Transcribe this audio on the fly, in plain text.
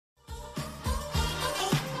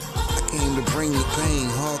came to bring the pain,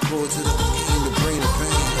 hardcore to the came to bring the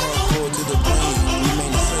pain, hardcore to the brain.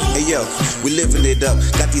 Remain the same. Hey yo, we living it up.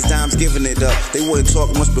 Got these dimes giving it up. They wouldn't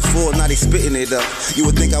talk much before, now they spitting it up. You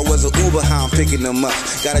would think I was a Uber, how I'm picking them up.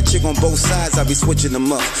 Got a chick on both sides, I be switching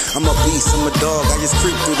them up. I'm a beast, I'm a dog, I just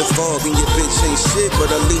creep through the fog. And your bitch ain't shit,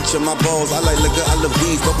 but a leech on my balls. I like liquor, I love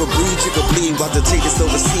weed, but with breed, you could bleed. About to take this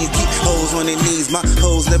overseas, keep hoes on their knees. My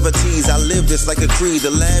hoes never tease, I live this like a creed.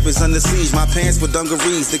 The lab is under siege, my pants were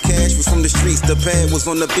dungarees. The cash was from the streets, the pad was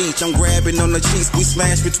on the beach. I'm grabbing on the cheeks, we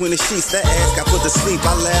smash between the sheets. That ass got put to sleep,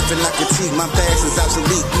 I laugh and I critique. My past is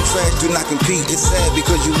obsolete, you trash, do not compete. It's sad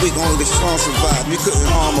because you weak, only the strong survive. You couldn't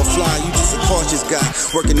harm or fly, you just a cautious guy.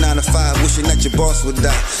 Working 9 to 5, wishing that your boss would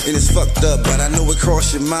die. And it's fucked up, but I know it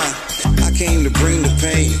crossed your mind. I came to bring the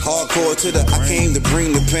pain, hardcore to the, I came to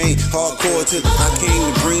bring the pain, hardcore to the, I came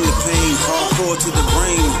to bring the pain, hardcore to the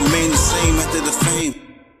brain. Remain the same after the fame.